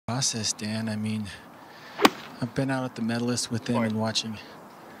process, Dan. I mean, I've been out at the medalist with him and watching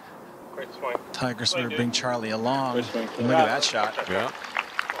Tiger sort of bring Charlie along. And look at that shot. Yeah.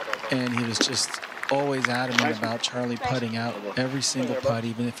 And he was just always adamant about Charlie putting out every single putt,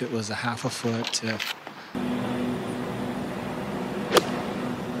 even if it was a half a foot.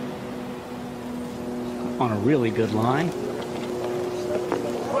 On a really good line.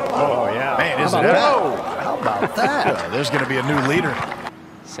 Oh, yeah. Man, isn't it? How about that? There's going to be a new leader.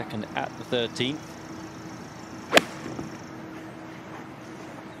 Second at the 13th.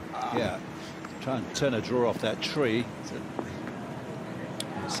 Yeah. Try and turn a draw off that tree.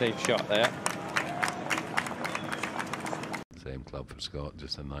 Safe shot there. Same club for Scott,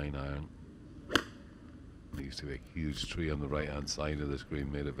 just a 9-iron. There used to be a huge tree on the right-hand side of the screen,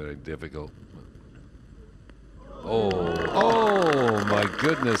 made it very difficult. Oh my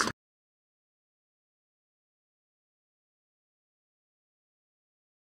goodness